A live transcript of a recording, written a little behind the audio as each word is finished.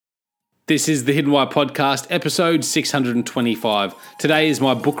This is the Hidden Why Podcast, episode 625. Today is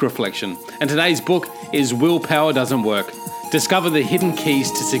my book reflection, and today's book is Willpower Doesn't Work. Discover the Hidden Keys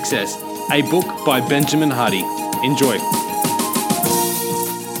to Success, a book by Benjamin Hardy. Enjoy.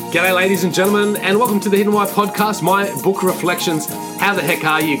 G'day ladies and gentlemen, and welcome to the Hidden Why Podcast, my book reflections. How the heck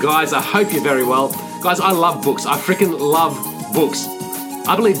are you guys? I hope you're very well. Guys, I love books. I freaking love books.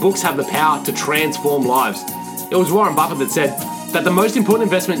 I believe books have the power to transform lives. It was Warren Buffett that said that the most important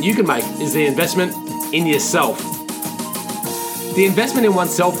investment you can make is the investment in yourself. The investment in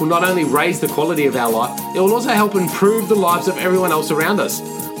oneself will not only raise the quality of our life, it will also help improve the lives of everyone else around us.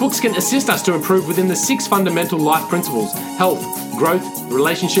 Books can assist us to improve within the 6 fundamental life principles: health, growth,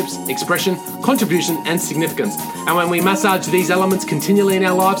 relationships, expression, contribution, and significance. And when we massage these elements continually in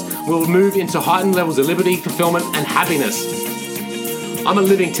our lives, we'll move into heightened levels of liberty, fulfillment, and happiness. I'm a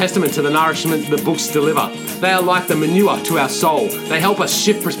living testament to the nourishment that books deliver. They are like the manure to our soul. They help us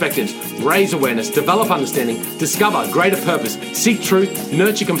shift perspectives, raise awareness, develop understanding, discover greater purpose, seek truth,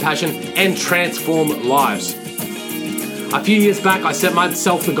 nurture compassion, and transform lives. A few years back, I set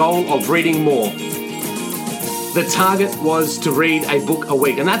myself the goal of reading more. The target was to read a book a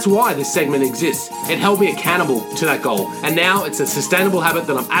week, and that's why this segment exists. It held me accountable to that goal, and now it's a sustainable habit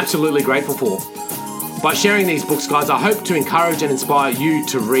that I'm absolutely grateful for. By sharing these books, guys, I hope to encourage and inspire you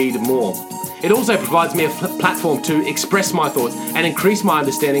to read more. It also provides me a platform to express my thoughts and increase my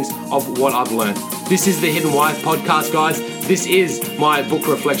understandings of what I've learned. This is the Hidden Why Podcast, guys. This is my book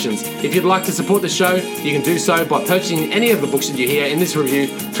reflections. If you'd like to support the show, you can do so by purchasing any of the books that you hear in this review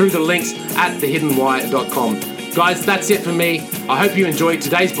through the links at thehiddenwhy.com. Guys, that's it for me. I hope you enjoyed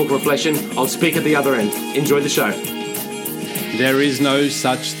today's book reflection. I'll speak at the other end. Enjoy the show. There is no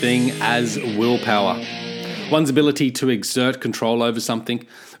such thing as willpower. One's ability to exert control over something,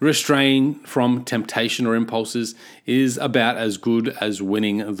 restrain from temptation or impulses, is about as good as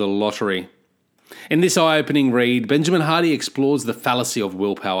winning the lottery. In this eye-opening read, Benjamin Hardy explores the fallacy of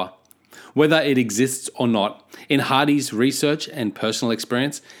willpower. Whether it exists or not, in Hardy's research and personal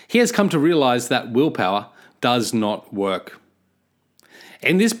experience, he has come to realize that willpower does not work.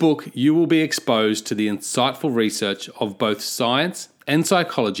 In this book, you will be exposed to the insightful research of both science and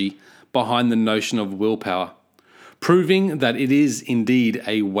psychology behind the notion of willpower, proving that it is indeed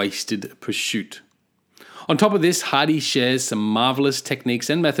a wasted pursuit. On top of this, Hardy shares some marvelous techniques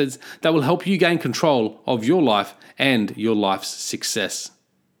and methods that will help you gain control of your life and your life's success.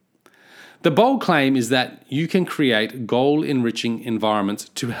 The bold claim is that you can create goal-enriching environments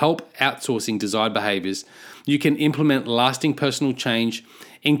to help outsourcing desired behaviors. You can implement lasting personal change,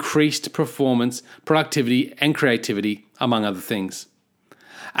 increased performance, productivity, and creativity, among other things.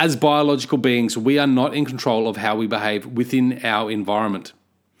 As biological beings, we are not in control of how we behave within our environment.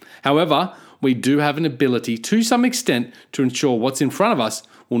 However, we do have an ability to some extent to ensure what's in front of us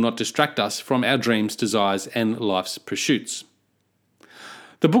will not distract us from our dreams, desires, and life's pursuits.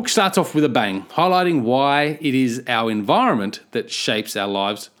 The book starts off with a bang, highlighting why it is our environment that shapes our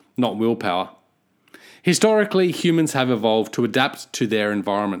lives, not willpower. Historically, humans have evolved to adapt to their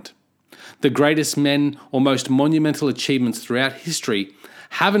environment. The greatest men or most monumental achievements throughout history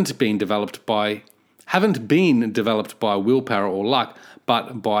haven't been developed by willpower or luck,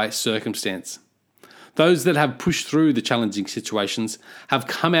 but by circumstance. Those that have pushed through the challenging situations have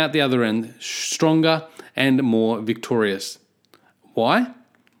come out the other end stronger and more victorious. Why?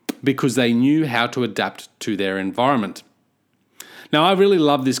 Because they knew how to adapt to their environment. Now, I really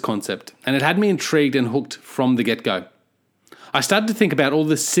love this concept, and it had me intrigued and hooked from the get-go. I started to think about all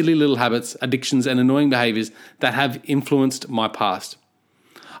the silly little habits, addictions, and annoying behaviors that have influenced my past.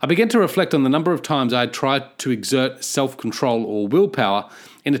 I began to reflect on the number of times I had tried to exert self-control or willpower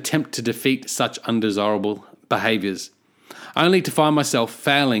in an attempt to defeat such undesirable behaviors, only to find myself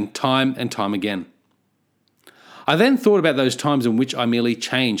failing time and time again. I then thought about those times in which I merely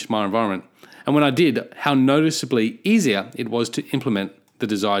changed my environment, and when I did, how noticeably easier it was to implement the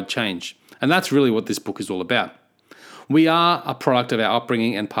desired change. And that's really what this book is all about. We are a product of our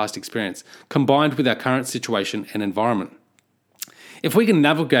upbringing and past experience, combined with our current situation and environment. If we can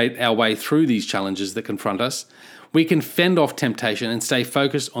navigate our way through these challenges that confront us, we can fend off temptation and stay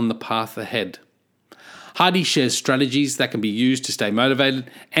focused on the path ahead. Hardy shares strategies that can be used to stay motivated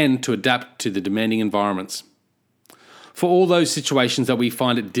and to adapt to the demanding environments. For all those situations that we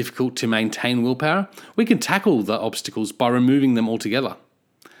find it difficult to maintain willpower, we can tackle the obstacles by removing them altogether.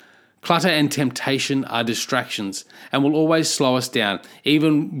 Clutter and temptation are distractions and will always slow us down,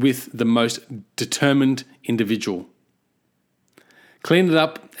 even with the most determined individual. Clean it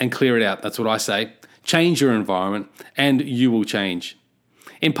up and clear it out, that's what I say. Change your environment and you will change.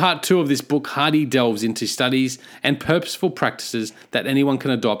 In part 2 of this book, Hardy delves into studies and purposeful practices that anyone can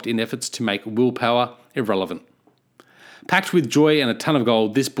adopt in efforts to make willpower irrelevant. Packed with joy and a ton of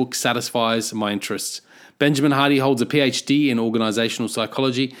gold, this book satisfies my interests. Benjamin Hardy holds a PhD in organizational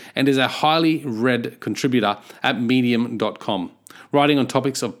psychology and is a highly read contributor at medium.com, writing on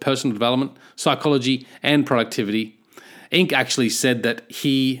topics of personal development, psychology, and productivity. Inc. actually said that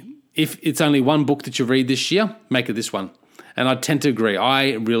if it's only one book that you read this year, make it this one. And I tend to agree.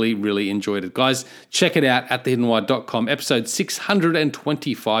 I really, really enjoyed it. Guys, check it out at thehiddenwhy.com, episode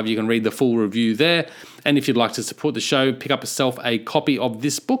 625. You can read the full review there. And if you'd like to support the show, pick up yourself a copy of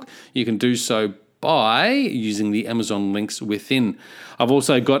this book. You can do so by using the Amazon links within. I've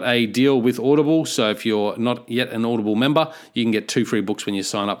also got a deal with Audible, so if you're not yet an Audible member, you can get 2 free books when you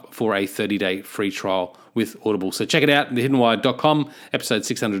sign up for a 30-day free trial with Audible. So check it out, thehiddenwhy.com, episode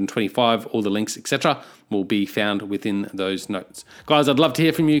 625, all the links, etc. will be found within those notes. Guys, I'd love to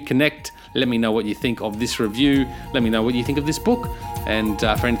hear from you. Connect. Let me know what you think of this review. Let me know what you think of this book. And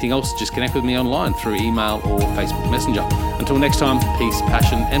for anything else, just connect with me online through email or Facebook Messenger. Until next time, peace,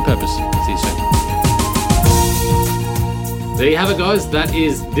 passion, and purpose. See you soon. There you have it, guys. That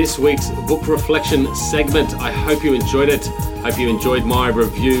is this week's book reflection segment. I hope you enjoyed it. Hope you enjoyed my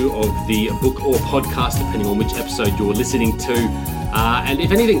review of the book or podcast, depending on which episode you're listening to. And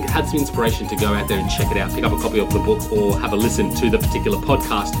if anything, had some inspiration to go out there and check it out, pick up a copy of the book or have a listen to the particular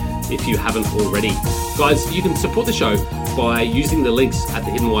podcast if you haven't already. Guys, you can support the show by using the links at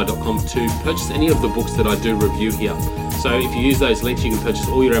thehiddenwhy.com to purchase any of the books that I do review here. So if you use those links, you can purchase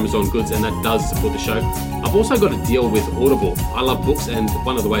all your Amazon goods, and that does support the show. I've also got a deal with Audible. I love books, and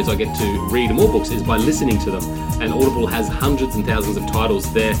one of the ways I get to read more books is by listening to them. And Audible has hundreds and thousands of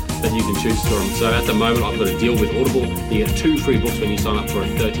titles there that you can choose from. So at the moment, I've got a deal with Audible. You get 2 free books when you sign up for a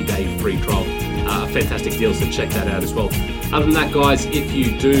 30-day free trial. A fantastic deal, so check that out as well. Other than that, guys, if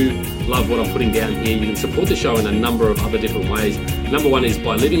you do love what I'm putting down here, you can support the show in a number of other different ways. Number one is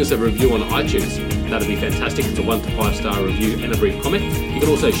by leaving us a review on iTunes. That'd be fantastic. It's a 1 to 5 star review and a brief comment. You can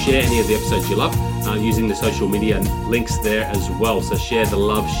also share any of the episodes you love using the social media links there as well. So share the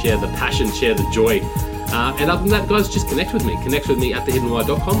love, share the passion, share the joy. And other than that, guys, just connect with me. Connect with me at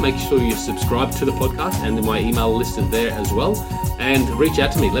thehiddenwhy.com. Make sure you subscribe to the podcast, and my email listed there as well. And reach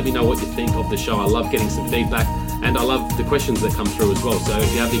out to me. Let me know what you think of the show. I love getting some feedback, and I love the questions that come through as well. So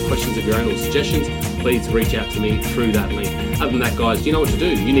if you have any questions of your own or suggestions, please reach out to me through that link. Other than that, guys, you know what to do.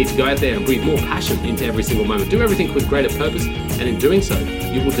 You need to go out there and breathe more passion into every single moment. Do everything with greater purpose, and in doing so,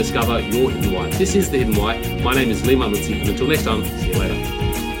 you will discover your hidden why. This is The Hidden Why. My name is Lee Mamunzi, and until next time, see you later.